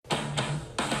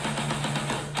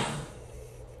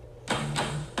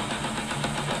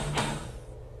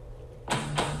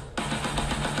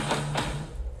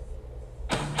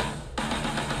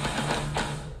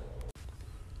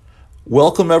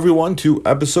Welcome everyone to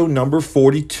episode number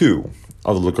 42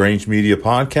 of the LaGrange Media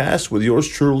Podcast with yours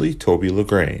truly, Toby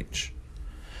LaGrange.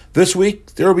 This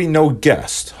week, there will be no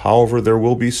guest. However, there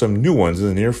will be some new ones in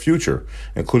the near future,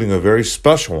 including a very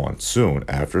special one soon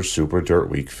after Super Dirt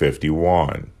Week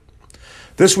 51.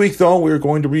 This week, though, we are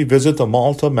going to revisit the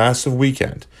Malta Massive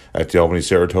Weekend at the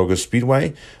Albany-Saratoga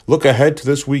Speedway, look ahead to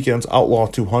this weekend's Outlaw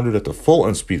 200 at the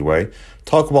Fulton Speedway,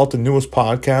 talk about the newest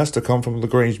podcast to come from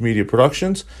LaGrange Media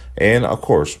Productions, and, of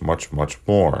course, much, much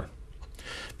more.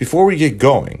 Before we get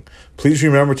going, please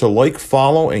remember to like,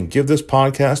 follow, and give this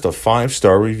podcast a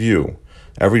 5-star review.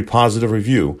 Every positive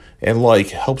review and like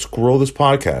helps grow this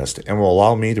podcast and will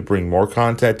allow me to bring more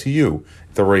content to you,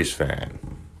 the race fan.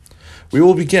 We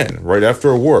will begin right after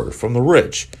a word from the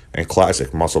rich and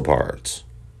classic muscle parts.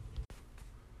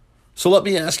 So let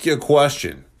me ask you a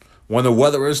question. When the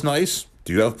weather is nice,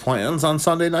 do you have plans on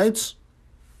Sunday nights?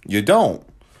 You don't?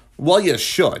 Well, you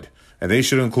should, and they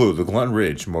should include the Glen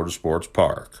Ridge Motorsports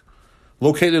Park.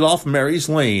 Located off Mary's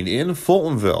Lane in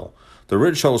Fultonville, the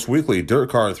Ridge hosts weekly Dirt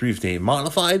Car 315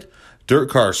 Modified, Dirt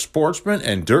Car Sportsman,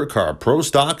 and Dirt Car Pro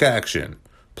Stock action,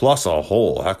 plus a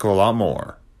whole heck of a lot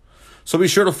more. So be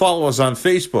sure to follow us on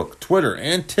Facebook, Twitter,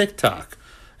 and TikTok.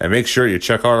 And make sure you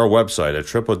check out our website at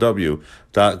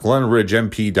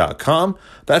www.glenridgemp.com.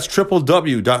 That's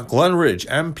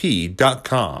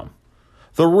www.glenridgemp.com.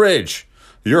 The Ridge,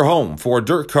 your home for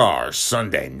dirt cars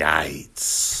Sunday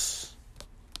nights.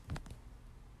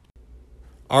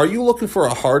 Are you looking for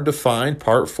a hard-to-find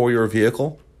part for your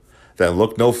vehicle? Then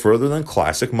look no further than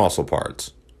Classic Muscle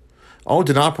Parts. Owned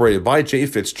and operated by J.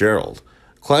 Fitzgerald,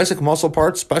 Classic Muscle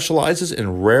Parts specializes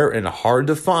in rare and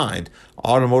hard-to-find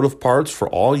automotive parts for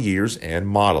all years and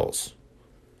models.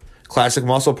 Classic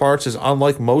Muscle Parts is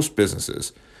unlike most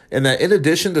businesses in that in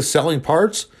addition to selling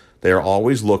parts, they are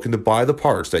always looking to buy the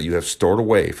parts that you have stored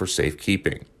away for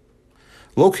safekeeping.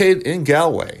 Located in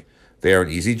Galway, they are an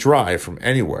easy drive from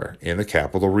anywhere in the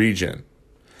capital region.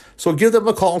 So give them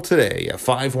a call today at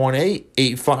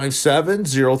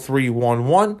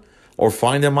 518-857-0311 or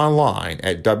find them online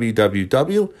at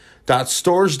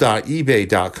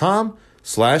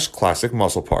www.stores.ebay.com/Classic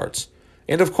Muscle Parts.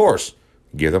 And of course,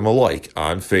 give them a like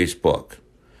on Facebook.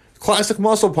 Classic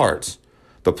Muscle Parts,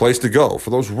 the place to go for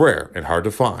those rare and hard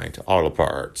to find auto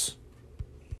parts.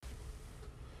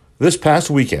 This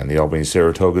past weekend, the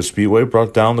Albany-Saratoga Speedway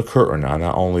brought down the curtain on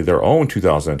not only their own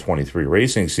 2023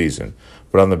 racing season,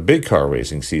 but on the big car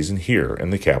racing season here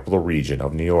in the capital region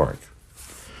of New York.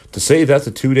 To say that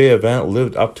the two-day event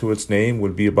lived up to its name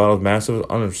would be about as massive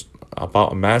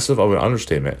of an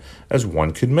understatement as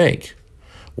one could make.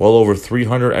 Well over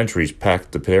 300 entries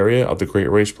packed the area of the Great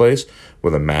Race Place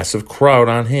with a massive crowd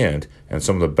on hand and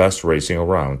some of the best racing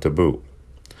around to boot.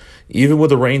 Even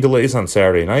with the rain delays on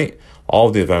Saturday night, all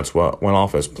of the events went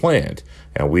off as planned,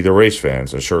 and we the race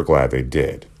fans are sure glad they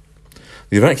did.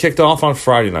 The event kicked off on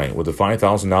Friday night with the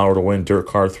 $5,000 to win Dirt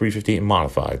Car 315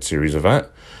 Modified Series event,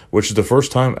 which is the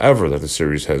first time ever that the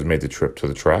series has made the trip to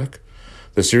the track.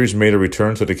 The series made a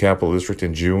return to the Capital District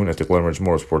in June at the Glen Ridge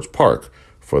Motorsports Park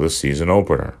for the season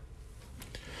opener.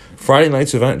 Friday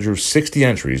night's event drew 60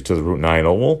 entries to the Route 9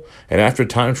 Oval, and after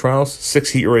time trials, 6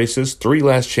 heat races, 3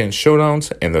 last chance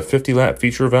showdowns, and the 50-lap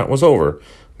feature event was over,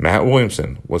 Matt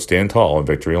Williamson would stand tall in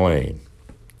victory lane.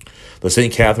 The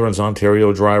St. Catharines,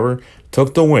 Ontario driver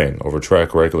took the win over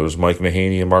track regulars Mike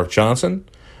Mahaney and Mark Johnson.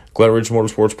 Glen Ridge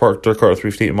Motorsports Park Dirt Car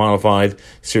 358 Modified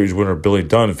Series winner Billy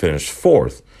Dunn finished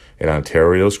 4th, and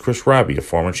Ontario's Chris Raby, a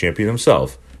former champion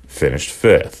himself, finished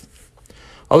 5th.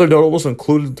 Other notables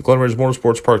included the Glen Ridge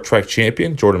Motorsports Park track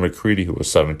champion Jordan McCready, who was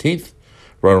 17th,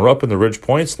 runner-up in the Ridge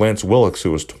Points Lance Willix,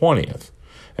 who was 20th,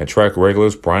 and track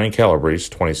regulars Brian Calabrese,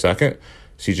 22nd,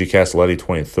 CJ Castelletti,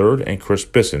 23rd, and Chris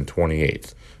Bisson,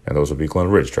 28th. And those would be Glen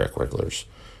Ridge track regulars,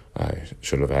 I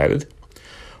should have added.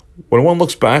 When one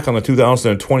looks back on the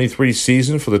 2023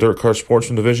 season for the Dirt Car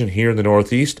Sportsman Division here in the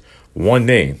Northeast, one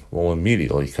name will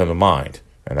immediately come to mind,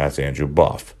 and that's Andrew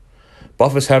Buff.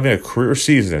 Buff is having a career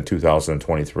season in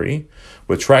 2023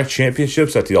 with track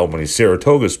championships at the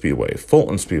Albany-Saratoga Speedway,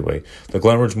 Fulton Speedway, the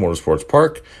Glen Ridge Motorsports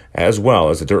Park, as well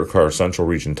as the Dirt Car Central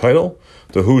Region title,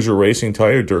 the Hoosier Racing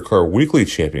Tire Dirt Car Weekly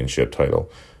Championship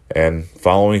title, and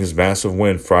following his massive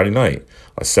win Friday night,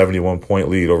 a 71-point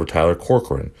lead over Tyler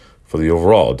Corcoran for the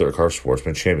overall Dirt Car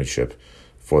Sportsman Championship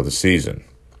for the season.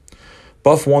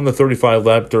 Buff won the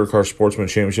 35-lap Dirt Car Sportsman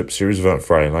Championship Series event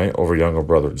Friday night over younger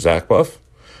brother Zach Buff,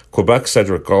 Quebec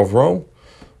Cedric Gauvreau,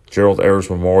 Gerald Ayers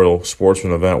Memorial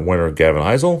Sportsman event winner Gavin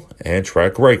Eisel, and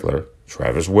track regular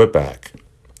Travis Whitback.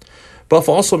 Buff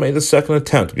also made the second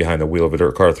attempt behind the wheel of a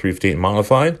Dirt Car 358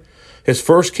 Modified, His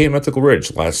first came at the Glen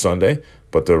Ridge last Sunday,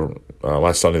 the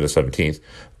 17th,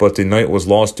 but the night was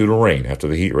lost due to rain after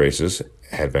the heat races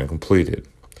had been completed.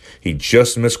 He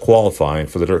just missed qualifying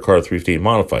for the INDYcar 358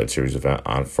 Modified Series event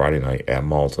on Friday night at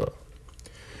Malta.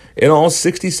 In all,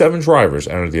 67 drivers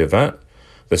entered the event.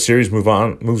 The series moves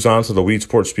on to the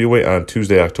Weedsport Speedway on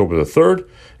Tuesday, October the 3rd,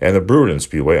 and the Brewton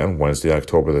Speedway on Wednesday,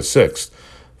 October the 6th.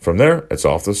 From there, it's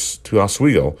off to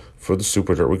Oswego for the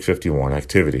Super Dirt Week 51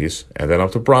 activities, and then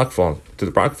up to the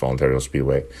Brockville Ontario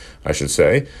Speedway,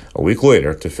 a week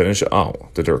later to finish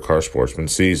out the DIRTcar Sportsman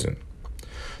season.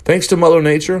 Thanks to Mother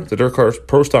Nature, the DIRTcar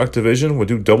Pro Stock division would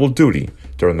do double duty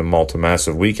during the Malta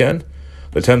Massive Weekend.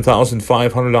 The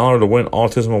 $10,500 to win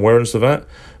autism awareness event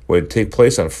would take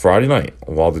place on Friday night,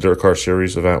 while the DIRTcar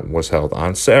Series event was held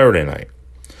on Saturday night.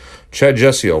 Chad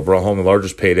Jessio brought home the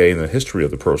largest payday in the history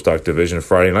of the Pro Stock division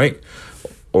Friday night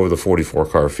over the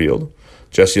 44-car field.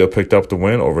 Jessio picked up the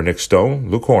win over Nick Stone,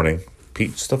 Luke Horning,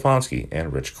 Pete Stefanski,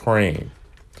 and Rich Crane.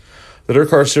 The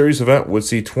DIRTcar Series event would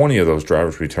see 20 of those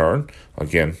drivers return,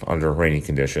 again under rainy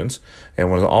conditions, and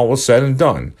when all was said and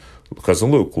done,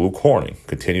 cousin Luke Horning,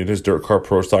 continued his DIRTcar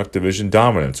Pro Stock division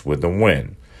dominance with the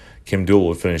win. Kim Duell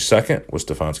would finish second, with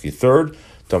Stefanski third,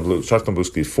 Chuck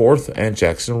Dombuski fourth, and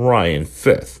Jackson Ryan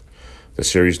fifth. The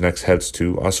series next heads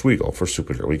to Oswego for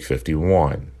Super Dirt Week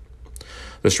 51.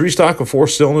 The three stock of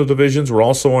four-cylinder divisions were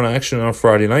also in action on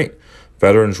Friday night.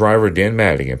 Veteran driver Dan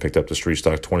Madigan picked up the three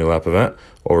stock 20-lap event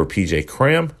over P.J.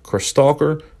 Cram, Chris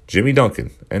Stalker, Jimmy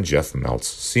Duncan, and Jeff Meltz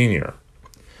Sr.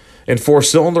 In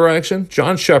four-cylinder action,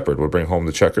 John Shepard would bring home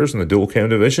the checkers in the dual-cam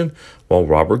division, while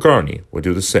Robert Garney would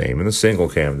do the same in the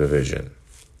single-cam division.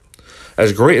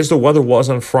 As great as the weather was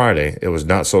on Friday, it was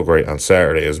not so great on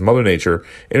Saturday as Mother Nature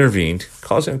intervened,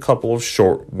 causing a couple of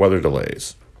short weather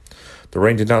delays. The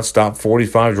rain did not stop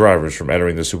 45 drivers from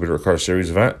entering the Super DIRTcar Series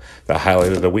event that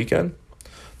highlighted the weekend.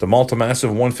 The Malta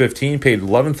Massive 115 paid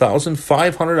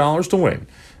 $11,500 to win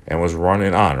and was run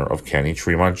in honor of Kenny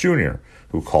Tremont Jr.,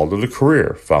 who called it a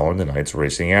career following the night's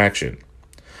racing action.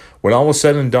 When all was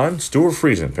said and done, Stuart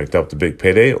Friesen picked up the big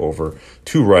payday over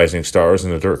two rising stars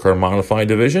in the DIRTcar Modified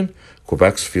division,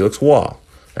 Quebec's Felix Waugh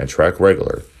and track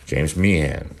regular James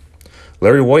Meehan.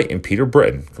 Larry White and Peter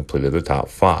Britton completed the top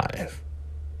five.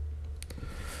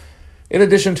 In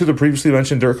addition to the previously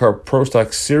mentioned DIRTcar Pro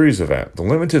Stock Series event, the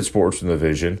Limited Sportsman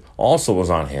division also was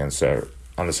on hand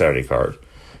on the Saturday card.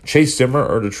 Chase Zimmer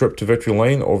earned a trip to Victory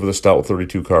Lane over the stout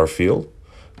 32-car field.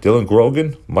 Dylan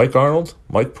Grogan, Mike Arnold,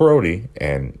 Mike Perotti,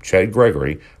 and Chad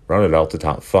Gregory rounded out the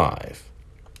top five.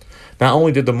 Not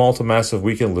only did the Malta Massive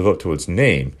Weekend live up to its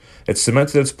name, it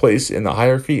cemented its place in the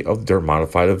hierarchy of dirt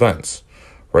modified events,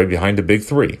 right behind the big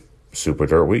three, Super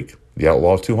Dirt Week, the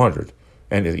Outlaw 200,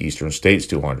 and the Eastern States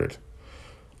 200.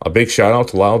 A big shout out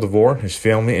to Lyle DeVore, his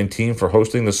family, and team for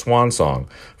hosting the Swan Song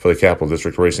for the Capital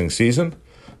District Racing season.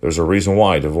 There's a reason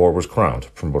why DeVore was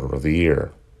crowned Promoter of the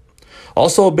Year.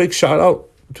 Also a big shout out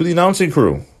to the announcing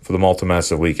crew for the Malta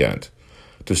Massive Weekend.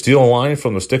 To steal a line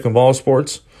from the Stick and Ball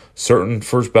Sports, certain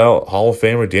first ballot Hall of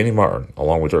Famer Danny Martin,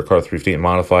 along with DIRTcar 358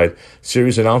 Modified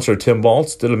Series announcer Tim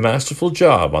Baltz, did a masterful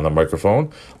job on the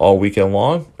microphone all weekend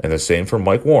long, and the same for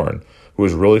Mike Warren, who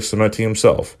is really cementing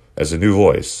himself as the new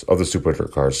voice of the Super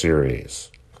DIRTcar Series.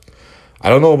 I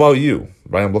don't know about you,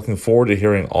 but I am looking forward to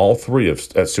hearing all three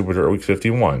at Super Dirt Week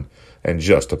 51 in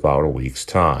just about a week's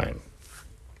time.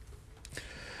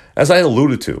 As I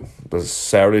alluded to, the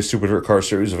Saturday Super DIRTcar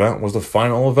Series event was the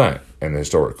final event in the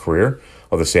historic career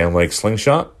of the Sand Lake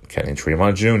Slingshot, Kenny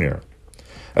Tremont Jr.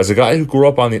 As a guy who grew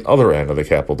up on the other end of the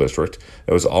Capital District,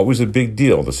 it was always a big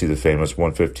deal to see the famous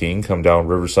 115 come down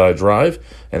Riverside Drive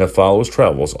and to follow his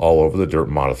travels all over the dirt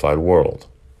modified world.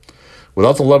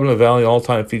 Without the Lebanon Valley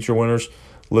all-time feature winners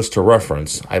list to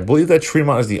reference, I believe that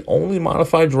Tremont is the only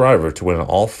modified driver to win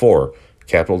all four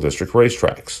Capital District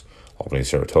racetracks: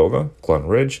 Albany-Saratoga, Glen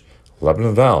Ridge,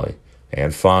 Lebanon Valley,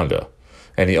 and Fonda,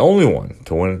 and the only one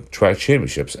to win track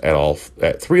championships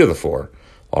at three of the four: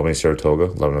 Albany-Saratoga,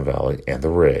 Lebanon Valley, and the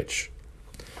Ridge.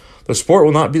 The sport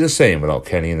will not be the same without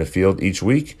Kenny in the field each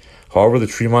week. However, the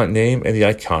Tremont name and the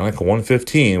iconic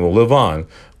 115 will live on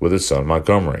with his son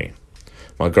Montgomery.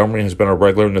 Montgomery has been a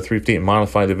regular in the 358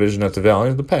 Modified division at the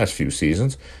Valley the past few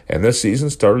seasons, and this season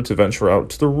started to venture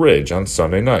out to the Ridge on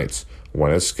Sunday nights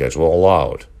when his schedule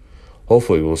allowed.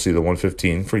 Hopefully, we'll see the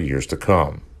 115 for years to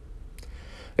come.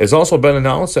 It has also been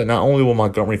announced that not only will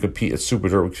Montgomery compete at Super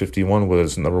Dirt Week 51 with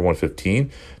his number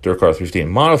 115, DIRTcar 358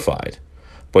 Modified,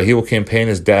 but he will campaign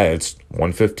his dad's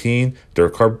 115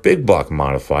 DIRTcar Big Block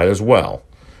Modified as well,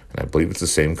 and I believe it's the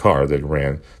same car that he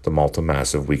ran the Malta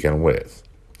Massive Weekend with.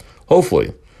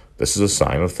 Hopefully, this is a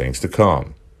sign of things to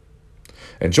come.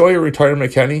 Enjoy your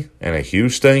retirement, Kenny, and a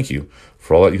huge thank you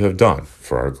for all that you have done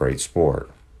for our great sport.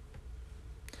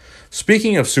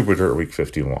 Speaking of Super Dirt Week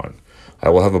 51, I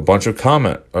will have a bunch of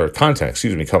content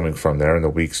coming from there in the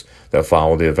weeks that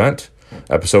follow the event.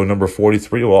 Episode number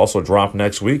 43 will also drop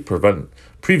next week,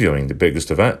 previewing the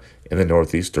biggest event in the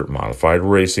Northeast Dirt Modified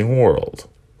racing world.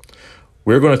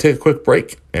 We're going to take a quick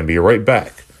break and be right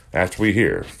back after we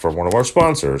hear from one of our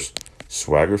sponsors,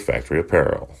 Swagger Factory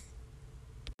Apparel.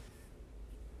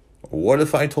 What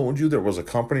if I told you there was a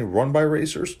company run by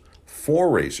racers, for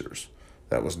racers,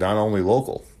 that was not only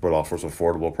local, but offers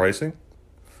affordable pricing?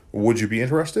 Would you be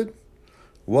interested?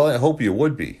 Well, I hope you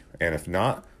would be, and if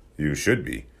not, you should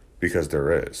be, because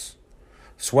there is.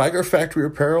 Swagger Factory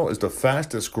Apparel is the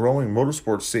fastest growing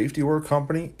motorsports safety wear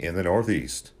company in the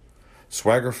Northeast.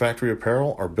 Swagger Factory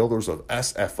Apparel are builders of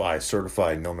SFI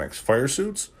certified Nomex fire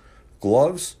suits,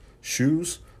 gloves,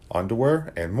 shoes,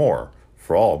 underwear, and more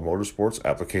for all motorsports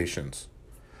applications.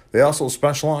 They also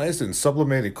specialize in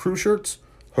sublimated crew shirts,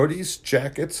 hoodies,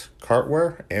 jackets,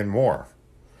 cartwear, and more.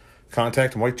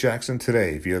 Contact Mike Jackson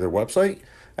today via their website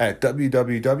at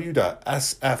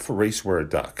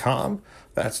www.sfracewear.com.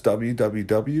 That's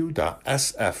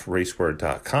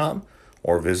www.sfracewear.com,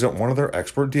 or visit one of their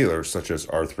expert dealers such as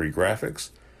R3 Graphics,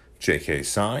 JK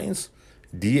Signs,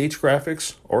 DH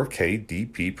Graphics, or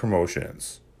KDP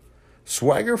Promotions.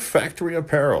 Swagger Factory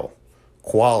Apparel.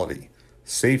 Quality,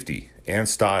 safety, and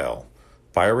style.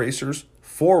 By racers,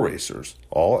 for racers,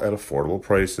 all at affordable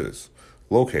prices.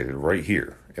 Located right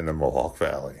here in the Mohawk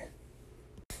Valley.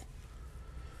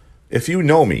 If you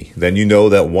know me, then you know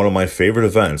that one of my favorite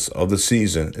events of the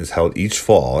season is held each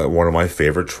fall at one of my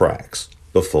favorite tracks,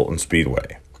 the Fulton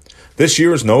Speedway. This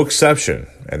year is no exception,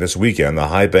 and this weekend the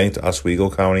high-banked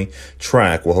Oswego County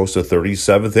track will host the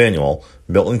 37th Annual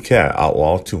Milton CAT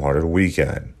Outlaw 200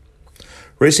 Weekend.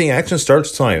 Racing action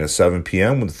starts tonight at 7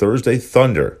 p.m. with Thursday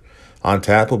Thunder. On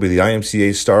tap will be the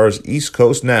IMCA Stars East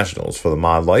Coast Nationals for the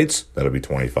Mod Lights. That'll be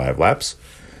 25 laps.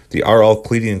 The RL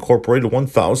Cleety Incorporated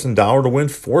 $1,000 to win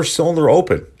 4-cylinder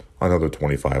open, another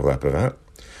 25-lap event.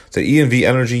 The EMV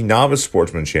Energy Novice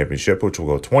Sportsman Championship, which will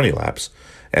go 20 laps.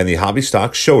 And the Hobby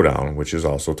Stock Showdown, which is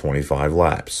also 25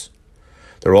 laps.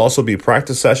 There will also be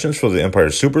practice sessions for the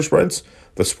INDYcar Super Sprints,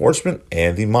 the Sportsman,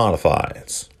 and the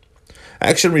Modifieds.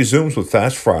 Action resumes with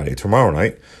Fast Friday tomorrow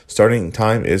night. Starting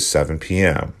time is 7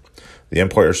 p.m. The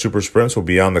INDYcar Super Sprints will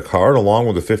be on the card along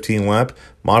with the 15-lap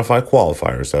modified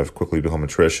qualifiers that have quickly become a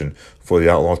tradition for the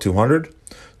Outlaw 200.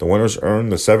 The winners earn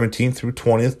the 17th through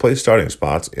 20th place starting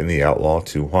spots in the Outlaw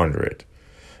 200.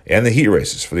 And the heat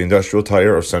races for the Industrial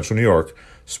Tire of Central New York,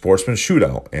 Sportsman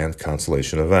Shootout, and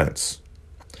Consolation events.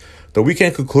 The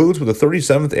weekend concludes with the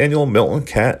 37th Annual Milton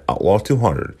CAT Outlaw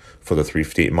 200 for the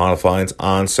 358 Modifieds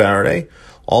on Saturday.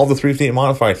 All the 358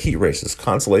 Modified heat races,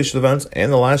 consolation events,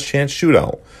 and the Last Chance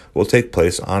Shootout will take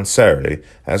place on Saturday,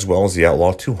 as well as the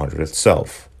Outlaw 200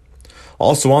 itself.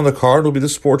 Also on the card will be the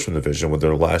Sportsman Division with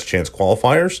their Last Chance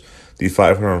qualifiers, the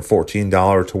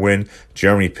 $514 to win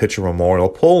Jeremy Pitcher Memorial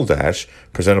Pole Dash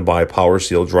presented by Power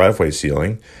Seal Driveway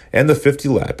Sealing, and the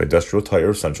 50-lap Industrial Tire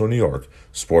of Central New York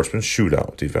Sportsman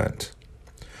Shootout event.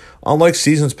 Unlike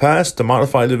seasons past, the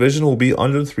Modified Division will be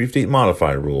under the 358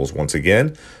 Modified rules once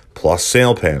again, plus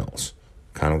sail panels,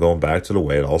 kind of going back to the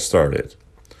way it all started.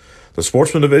 The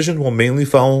Sportsman Division will mainly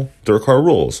follow INDYcar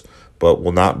rules, but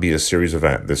will not be a series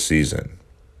event this season.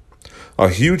 A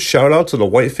huge shout out to the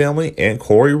White family and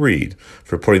Corey Reed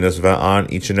for putting this event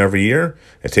on each and every year.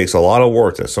 It takes a lot of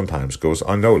work that sometimes goes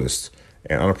unnoticed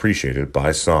and unappreciated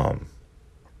by some.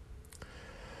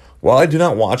 While I do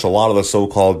not watch a lot of the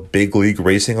so-called big league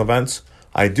racing events,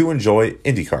 I do enjoy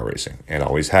IndyCar racing and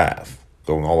always have,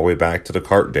 going all the way back to the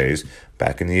kart days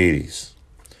back in the 80s.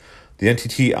 The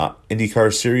NTT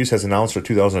IndyCar Series has announced their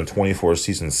 2024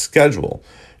 season schedule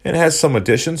and has some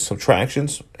additions,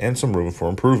 subtractions, and some room for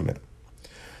improvement.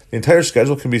 The entire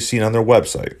schedule can be seen on their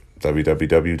website,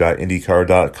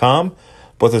 www.indycar.com,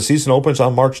 but the season opens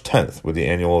on March 10th with the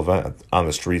annual event on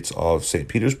the streets of St.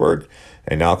 Petersburg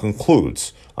and now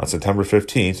concludes on September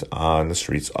 15th on the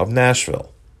streets of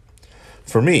Nashville.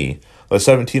 For me, the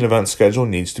 17-event schedule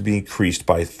needs to be increased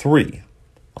by 3.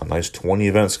 A nice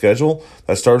 20-event schedule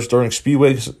that starts during Speed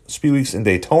Weeks in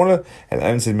Daytona and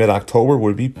ends in mid-October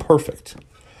would be perfect.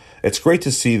 It's great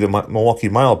to see the Milwaukee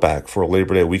Mile back for a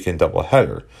Labor Day weekend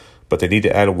doubleheader, but they need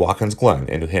to add Watkins Glen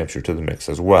in New Hampshire to the mix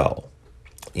as well.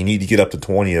 You need to get up to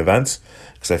 20 events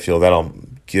because I feel that'll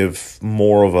give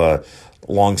more of a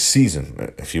long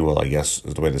season, if you will, I guess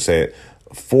is the way to say it,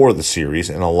 for the series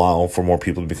and allow for more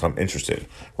people to become interested.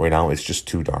 Right now, it's just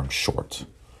too darn short.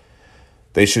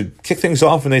 They should kick things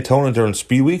off in Daytona during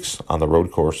Speed Weeks, on the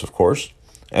road course, of course,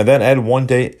 and then add one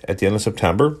date at the end of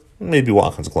September, maybe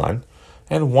Watkins Glen,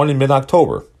 and one in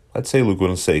mid-October, I'd say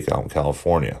Laguna Seca out in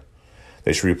California.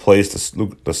 They should replace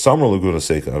the summer Laguna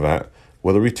Seca event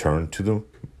with a return to the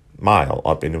mile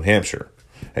up in New Hampshire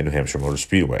at New Hampshire Motor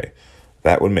Speedway.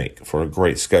 That would make for a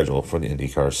great schedule for the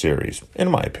INDYcar series,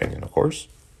 in my opinion, of course.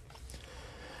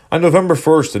 On November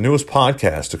 1st, the newest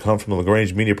podcast to come from the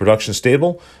LaGrange Media Production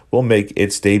stable will make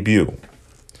its debut.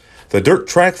 The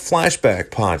Track Flashback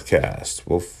podcast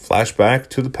will flash back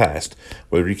to the past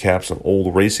with recaps of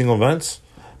old racing events,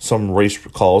 some race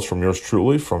calls from yours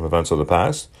truly from events of the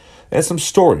past, and some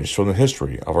stories from the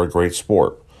history of our great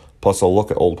sport, plus a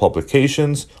look at old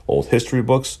publications, old history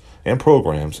books, and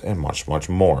programs, and much, much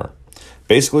more.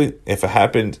 Basically, if it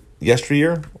happened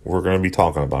yesteryear, we're going to be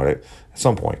talking about it at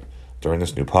some point during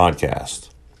this new podcast.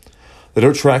 The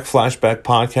Dirt Track Flashback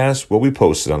podcast will be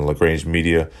posted on the LaGrange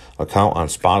Media account on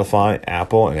Spotify,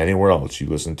 Apple, and anywhere else you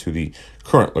listen to the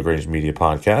current LaGrange Media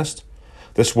podcast.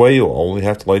 This way, you'll only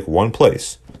have to like one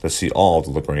place to see all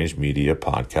the LaGrange Media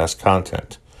podcast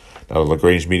content. Now, the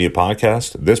LaGrange Media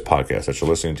Podcast, this podcast that you're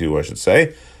listening to, I should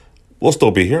say, will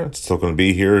still be here. It's still going to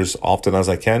be here as often as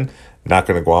I can. Not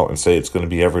going to go out and say it's going to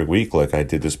be every week like I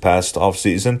did this past off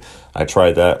season. I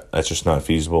tried that. That's just not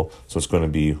feasible. So it's going to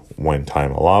be when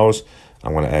time allows.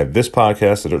 I'm going to add this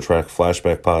podcast, the Dirt Track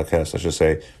Flashback podcast, I should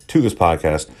say, to this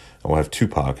podcast. And we'll have two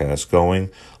podcasts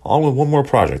going, along with one more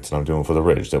project that I'm doing for the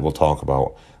Ridge that we'll talk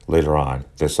about later on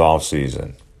this off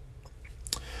season.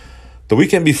 The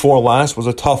weekend before last was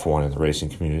a tough one in the racing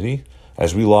community,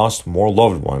 as we lost more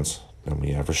loved ones than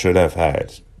we ever should have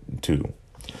had to.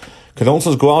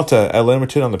 Condolences go out to Ed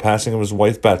Lamberton on the passing of his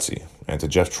wife Betsy, and to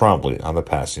Jeff Trombley on the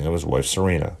passing of his wife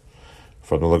Serena.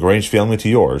 From the LaGrange family to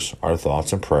yours, our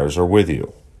thoughts and prayers are with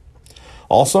you.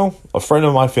 Also, a friend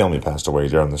of my family passed away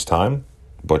during this time,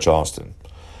 Butch Austin.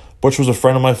 Butch was a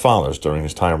friend of my father's during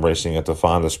his time racing at the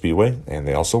Fonda Speedway, and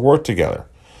they also worked together.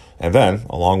 And then,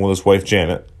 along with his wife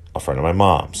Janet, a friend of my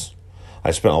mom's.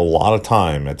 I spent a lot of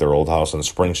time at their old house on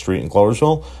Spring Street in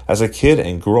Gloversville as a kid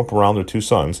and grew up around their two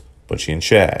sons, Butchie and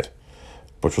Chad.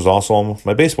 Butch was also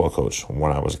my baseball coach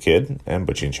when I was a kid, and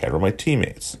Butchie and Chad were my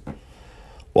teammates.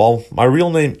 While my real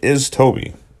name is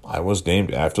Toby, I was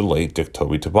named after the late Dick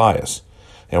Toby Tobias.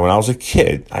 And when I was a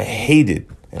kid, I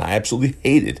absolutely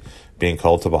hated being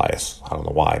called Tobias. I don't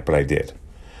know why, but I did.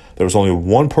 There was only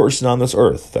one person on this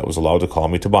earth that was allowed to call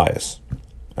me Tobias,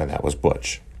 and that was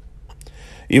Butch.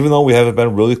 Even though we haven't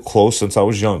been really close since I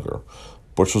was younger,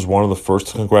 Butch was one of the first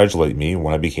to congratulate me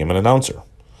when I became an announcer.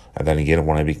 And then again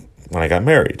when I got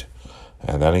married.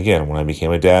 And then again when I became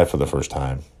a dad for the first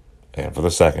time. And for the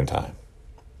second time.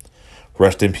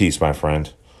 Rest in peace, my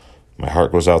friend. My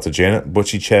heart goes out to Janet,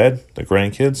 Butchie, Chad, the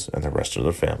grandkids, and the rest of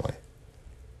their family.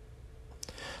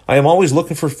 I am always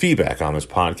looking for feedback on this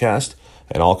podcast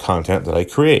and all content that I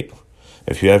create.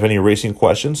 If you have any racing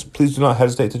questions, please do not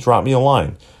hesitate to drop me a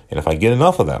line. And if I get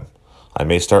enough of them, I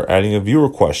may start adding a viewer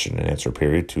question and answer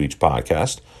period to each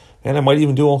podcast, and I might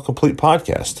even do a complete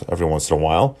podcast every once in a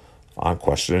while on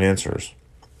question and answers.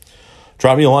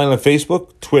 Drop me a line on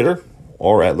Facebook, Twitter,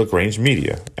 or at LaGrange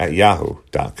Media at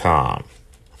yahoo.com.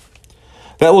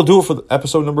 That will do it for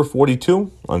episode number 42.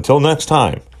 Until next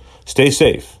time, stay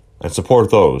safe and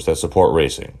support those that support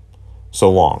racing.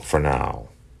 So long for now.